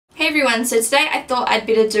everyone, so today I thought I'd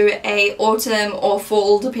better do a autumn or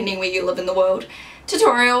fall, depending where you live in the world,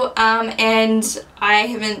 tutorial, and I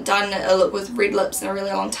haven't done a look with red lips in a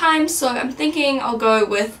really long time, so I'm thinking I'll go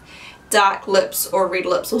with dark lips or red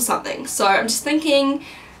lips or something. So I'm just thinking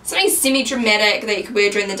something semi-dramatic that you could wear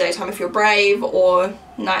during the daytime if you're brave, or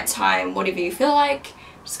nighttime, whatever you feel like.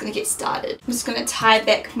 I'm just going to get started. I'm just going to tie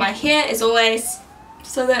back my hair as always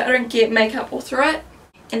so that I don't get makeup all through it.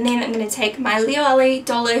 And then I'm going to take my L'Oreal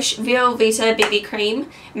Dolish Velveeta BB Cream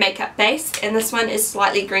makeup base, and this one is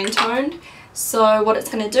slightly green toned. So what it's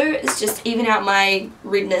going to do is just even out my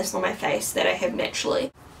redness on my face that I have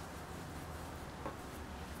naturally.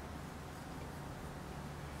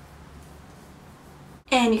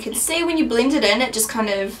 And you can see when you blend it in, it just kind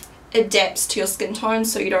of adapts to your skin tone,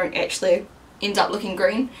 so you don't actually end up looking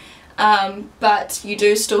green. But you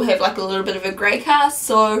do still have like a little bit of a grey cast,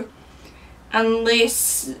 so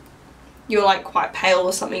unless you're like quite pale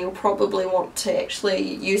or something, you'll probably want to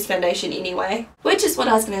actually use foundation anyway, which is what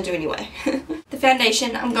I was going to do anyway. The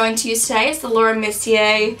foundation I'm going to use today is the Laura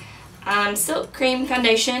Mercier Silk Cream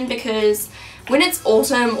Foundation, because when it's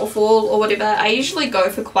autumn or fall or whatever, I usually go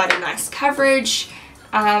for quite a nice coverage,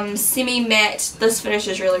 semi-matte. This finish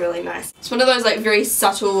is really nice. It's one of those like very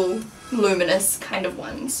subtle, luminous kind of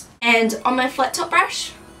ones. And on my flat top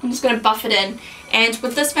brush, I'm just going to buff it in. And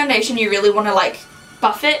with this foundation you really want to like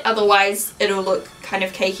buff it, otherwise it'll look kind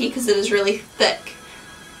of cakey because it is really thick.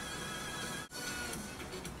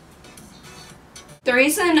 The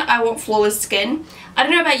reason I want flawless skin, I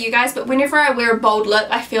don't know about you guys, but whenever I wear a bold lip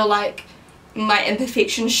I feel like my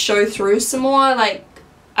imperfections show through some more. Like,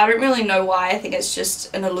 I don't really know why, I think it's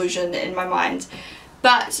just an illusion in my mind.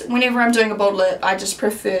 But whenever I'm doing a bold lip I just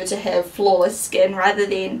prefer to have flawless skin rather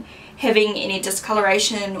than having any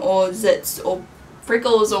discoloration or zits or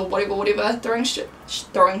freckles or whatever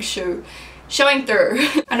showing through.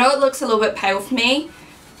 I know it looks a little bit pale for me,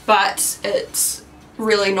 but it's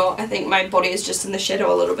really not. I think my body is just in the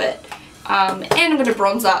shadow a little bit. And I'm going to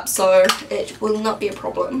bronze up, so it will not be a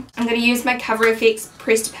problem. I'm going to use my Cover FX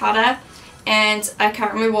pressed powder, and I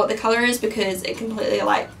can't remember what the colour is because it completely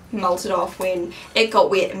like melted off when it got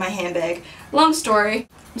wet in my handbag. Long story.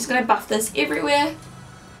 I'm just going to buff this everywhere.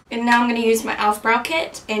 And now I'm going to use my e.l.f. brow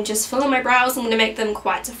kit and just fill in my brows. I'm going to make them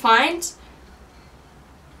quite defined.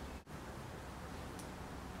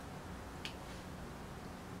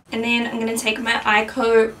 And then I'm going to take my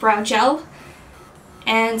Eyelash brow gel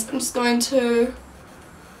and I'm just going to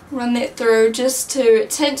run that through just to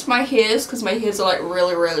tint my hairs, because my hairs are like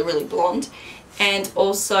really blonde, and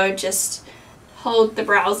also just hold the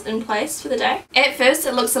brows in place for the day. At first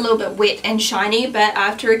it looks a little bit wet and shiny, but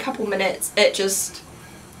after a couple minutes it just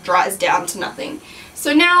dries down to nothing.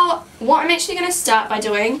 So now what I'm actually going to start by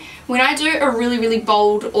doing, when I do a really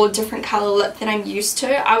bold or different colour lip than I'm used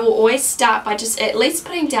to, I will always start by just at least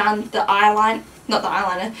putting down the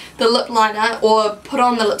the lip liner, or put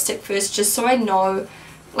on the lipstick first, just so I know,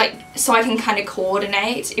 like, so I can kind of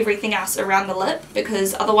coordinate everything else around the lip,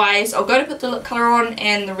 because otherwise I'll go to put the lip colour on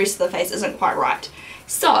and the rest of the face isn't quite right.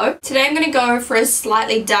 So today I'm going to go for a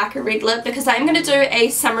slightly darker red lip, because I'm going to do a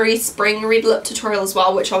summery spring red lip tutorial as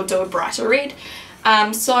well, which I'll do a brighter red.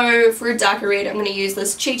 So for a darker red I'm going to use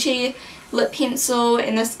this Chit lip pencil,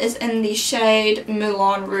 and this is in the shade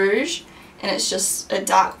Moulin Rouge, and it's just a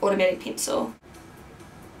dark automatic pencil.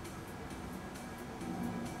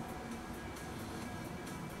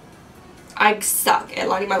 I suck at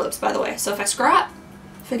lining my lips, by the way, so if I screw up,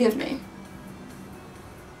 forgive me.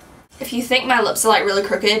 If you think my lips are like really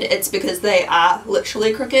crooked, it's because they are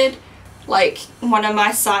literally crooked. Like, one of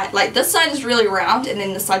my side, like this side is really round and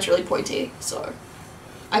then this side's really pointy, so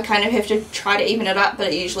I kind of have to try to even it up, but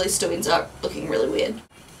it usually still ends up looking really weird.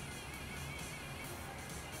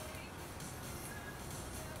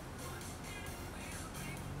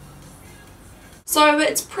 So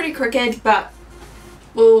it's pretty crooked, but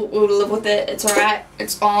we'll live with it. It's alright.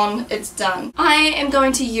 It's on. It's done. I am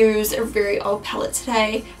going to use a very old palette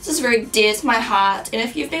today. This is very dear to my heart, and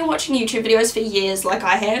if you've been watching YouTube videos for years like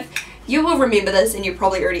I have, you will remember this and you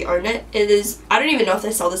probably already own it. It is, I don't even know if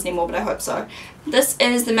they sell this anymore, but I hope so. This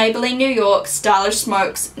is the Maybelline New York Stylish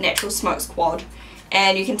Smokes Natural Smokes Quad,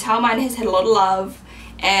 and you can tell mine has had a lot of love,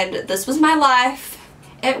 and this was my life.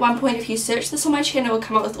 At one point, if you search this on my channel, it'll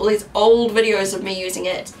come up with all these old videos of me using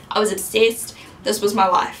it. I was obsessed. This was my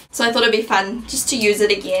life. So I thought it'd be fun just to use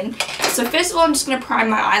it again. So first of all, I'm just going to prime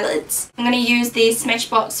my eyelids. I'm going to use the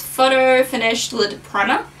Smashbox Photo Finish Lid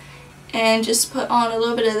Primer and just put on a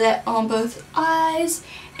little bit of that on both eyes,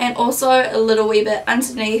 and also a little wee bit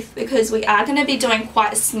underneath, because we are going to be doing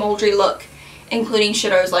quite a smoldery look including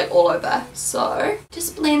shadows like all over. So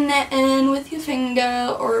just blend that in with your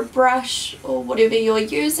finger or a brush or whatever you're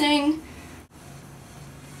using.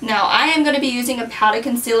 Now I am going to be using a powder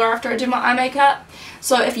concealer after I do my eye makeup.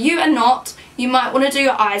 So if you are not, you might want to do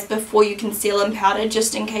your eyes before you conceal and powder,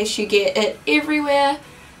 just in case you get it everywhere.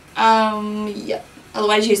 Yeah.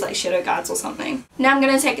 Otherwise use like shadow guards or something. Now I'm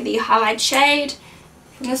going to take the highlight shade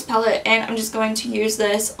from this palette and I'm just going to use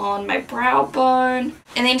this on my brow bone.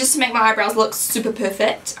 And then just to make my eyebrows look super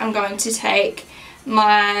perfect, I'm going to take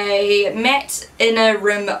my matte inner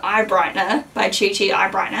rim eye brightener by Chit eye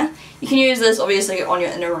brightener. You can use this obviously on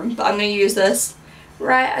your inner rim, but I'm going to use this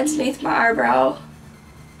right underneath my eyebrow.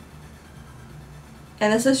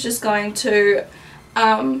 And this is just going to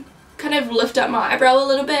kind of lift up my eyebrow a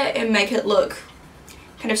little bit and make it look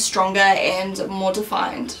kind of stronger and more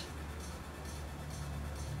defined.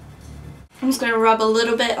 I'm just going to rub a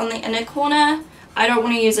little bit on the inner corner. I don't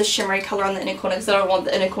want to use a shimmery colour on the inner corner because I don't want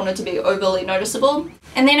the inner corner to be overly noticeable.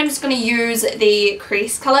 And then I'm just going to use the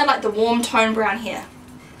crease colour, like the warm tone brown here.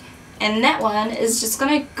 And that one is just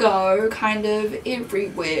going to go kind of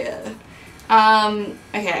everywhere.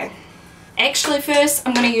 Okay. Actually first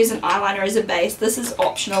I'm going to use an eyeliner as a base. This is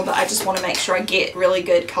optional, but I just want to make sure I get really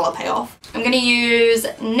good colour payoff. I'm going to use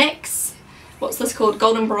NYX, what's this called,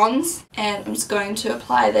 Golden Bronze, and I'm just going to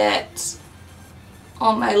apply that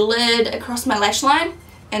on my lid across my lash line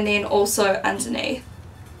and then also underneath.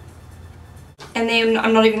 And then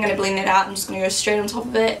I'm not even going to blend that out, I'm just going to go straight on top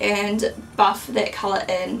of it and buff that colour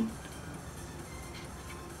in.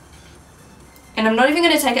 And I'm not even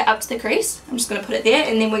going to take it up to the crease, I'm just going to put it there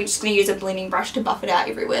and then we're just going to use a blending brush to buff it out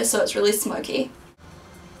everywhere so it's really smoky.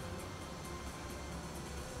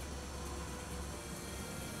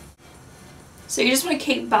 So you just want to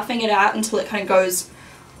keep buffing it out until it kind of goes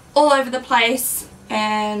all over the place,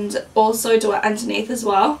 and also do it underneath as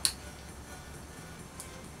well.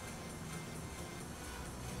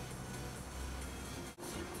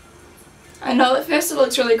 I know at first it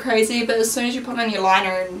looks really crazy, but as soon as you put on your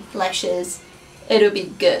liner and lashes, it'll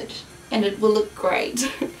be good and it will look great.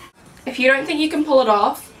 If you don't think you can pull it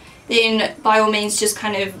off, then by all means just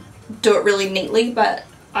kind of do it really neatly, but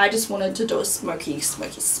I just wanted to do a smoky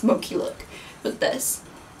look with this.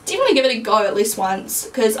 Definitely give it a go at least once,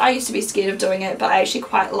 because I used to be scared of doing it, but I actually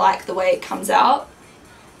quite like the way it comes out.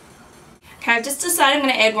 Okay, I've just decided I'm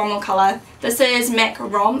going to add one more colour. This is MAC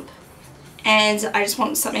Romp, and I just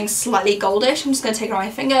want something slightly goldish. I'm just going to take it on my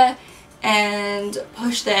finger and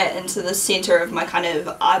push that into the centre of my kind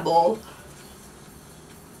of eyeball.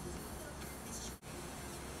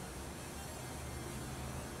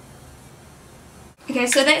 Okay,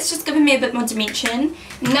 so that's just given me a bit more dimension.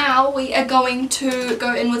 Now we are going to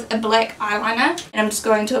go in with a black eyeliner, and I'm just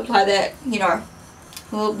going to apply that, you know,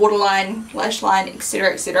 waterline, lash line,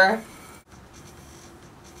 etc, etc.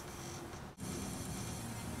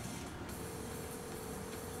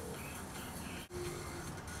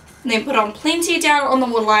 And then put on plenty down on the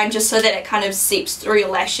waterline just so that it kind of seeps through your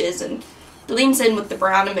lashes and blends in with the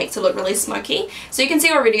brown and makes it look really smoky. So you can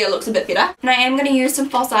see already it looks a bit better. And I am going to use some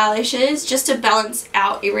false eyelashes just to balance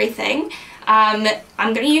out everything. I'm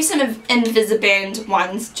going to use some Invisiband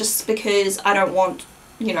ones just because I don't want,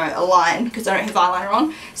 you know, a line because I don't have eyeliner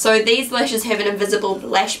on. So these lashes have an invisible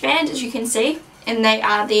lash band, as you can see. And they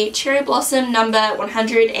are the Cherry Blossom number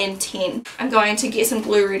 110. I'm going to get some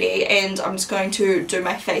glue ready and I'm just going to do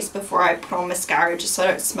my face before I put on mascara just so I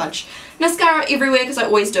don't smudge mascara everywhere because I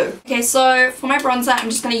always do. Okay, so for my bronzer I'm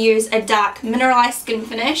just going to use a dark mineralized skin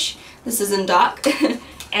finish. This is in dark.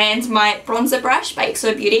 And my bronzer brush by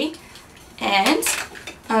XO Beauty. And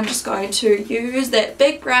I'm just going to use that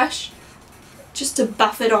big brush just to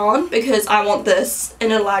buff it on because I want this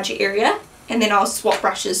in a larger area. And then I'll swap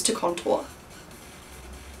brushes to contour.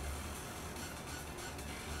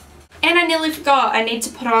 And I nearly forgot, I need to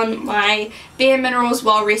put on my Bare Minerals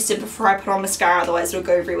Well Rested before I put on mascara, otherwise it'll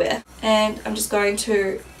go everywhere. And I'm just going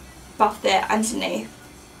to buff that underneath.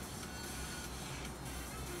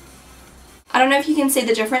 I don't know if you can see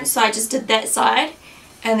the difference, so I just did that side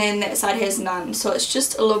and then that side has none, so it's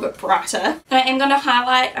just a little bit brighter. And I am going to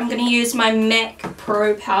highlight, I'm going to use my MAC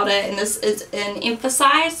Pro powder, and this is in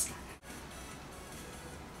Emphasise.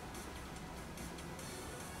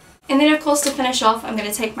 And then of course to finish off I'm going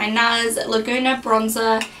to take my NARS Laguna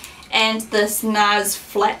bronzer and this NARS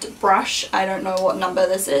flat brush, I don't know what number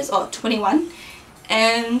this is, oh 21,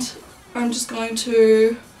 and I'm just going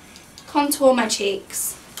to contour my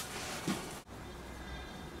cheeks.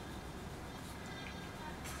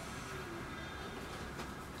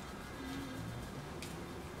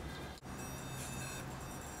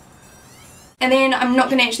 And then I'm not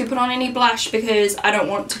going to actually put on any blush because I don't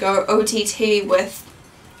want to go OTT with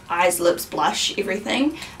eyes, lips, blush,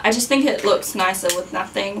 everything. I just think it looks nicer with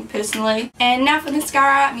nothing, personally. And now for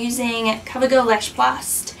mascara, I'm using Covergirl Lash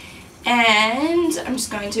Blast. And I'm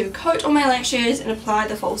just going to coat all my lashes and apply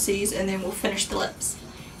the falsies, and then we'll finish the lips.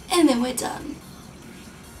 And then we're done.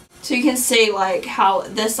 So you can see like how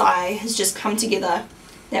this eye has just come together.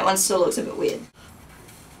 That one still looks a bit weird.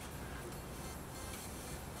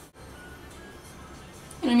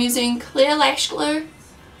 And I'm using clear lash glue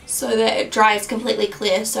so that it dries completely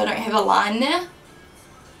clear so I don't have a line there.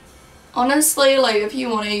 Honestly, like if you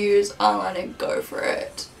want to use eyeliner, go for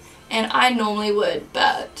it. And I normally would,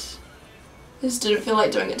 but I just didn't feel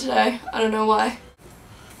like doing it today. I don't know why.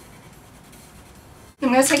 I'm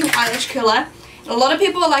going to take an eyelash curler. And a lot of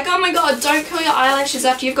people are like, oh my god, don't curl your eyelashes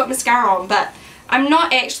after you've got mascara on, but I'm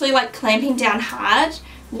not actually like clamping down hard.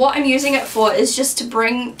 What I'm using it for is just to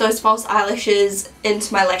bring those false eyelashes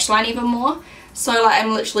into my lash line even more. So like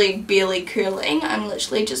I'm literally barely curling, I'm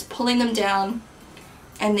literally just pulling them down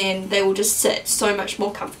and then they will just sit so much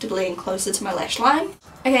more comfortably and closer to my lash line.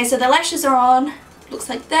 Okay, so the lashes are on, looks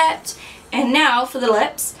like that. And now for the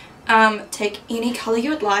lips, take any colour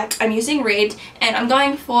you would like. I'm using red and I'm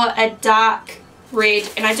going for a dark red,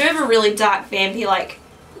 and I do have a really dark vampy, like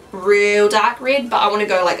real dark red, but I want to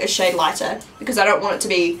go like a shade lighter because I don't want it to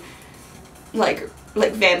be like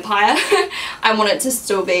vampire. I want it to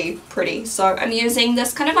still be pretty. So I'm using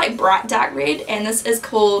this kind of like bright dark red, and this is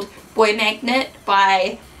called Boy Magnet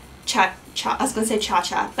by Cha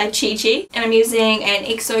by Chit. And I'm using an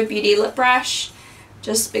EXO Beauty lip brush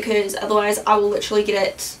just because otherwise I will literally get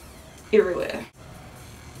it everywhere.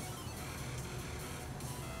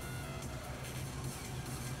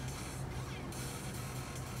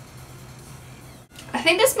 I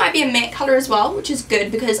think this might be a matte colour as well, which is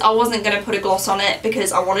good because I wasn't going to put a gloss on it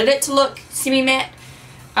because I wanted it to look semi-matte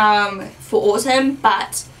for autumn,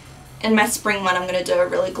 but in my spring one I'm going to do a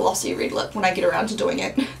really glossy red lip when I get around to doing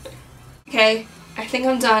it. Okay, I think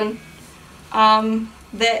I'm done.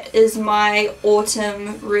 That is my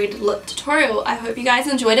autumn red lip tutorial. I hope you guys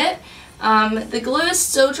enjoyed it. The glue is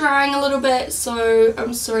still drying a little bit, so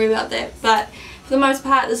I'm sorry about that, but for the most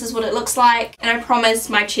part this is what it looks like, and I promise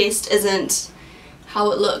my chest isn't how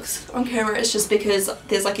it looks on camera. It's just because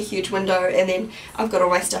there's like a huge window and then I've got all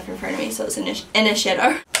my stuff in front of me, so it's in a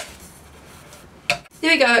shadow.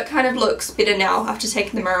 There we go, it kind of looks better now after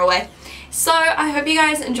taking the mirror away. So I hope you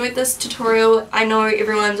guys enjoyed this tutorial. I know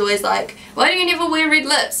everyone's always like, why do you never wear red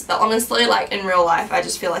lips? But honestly, like in real life I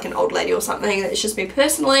just feel like an old lady or something. That's just me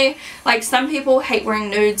personally. Like some people hate wearing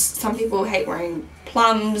nudes, some people hate wearing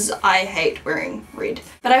plums, I hate wearing red.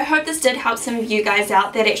 But I hope this did help some of you guys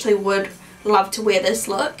out that actually would love to wear this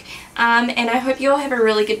look, and I hope you all have a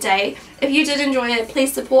really good day. If you did enjoy it,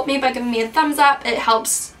 please support me by giving me a thumbs up. It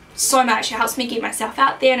helps so much. It helps me get myself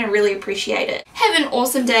out there and I really appreciate it. Have an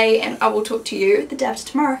awesome day and I will talk to you the day after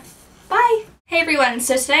tomorrow. Bye! Hey everyone,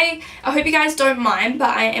 so today I hope you guys don't mind, but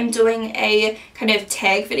I am doing a kind of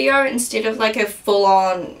tag video instead of like a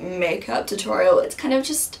full-on makeup tutorial. It's kind of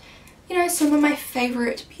just, you know, some of my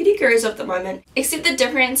favourite beauty gurus of the moment. Except the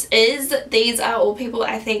difference is these are all people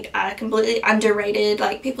I think are completely underrated,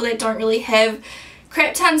 like people that don't really have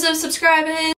crap tons of subscribers.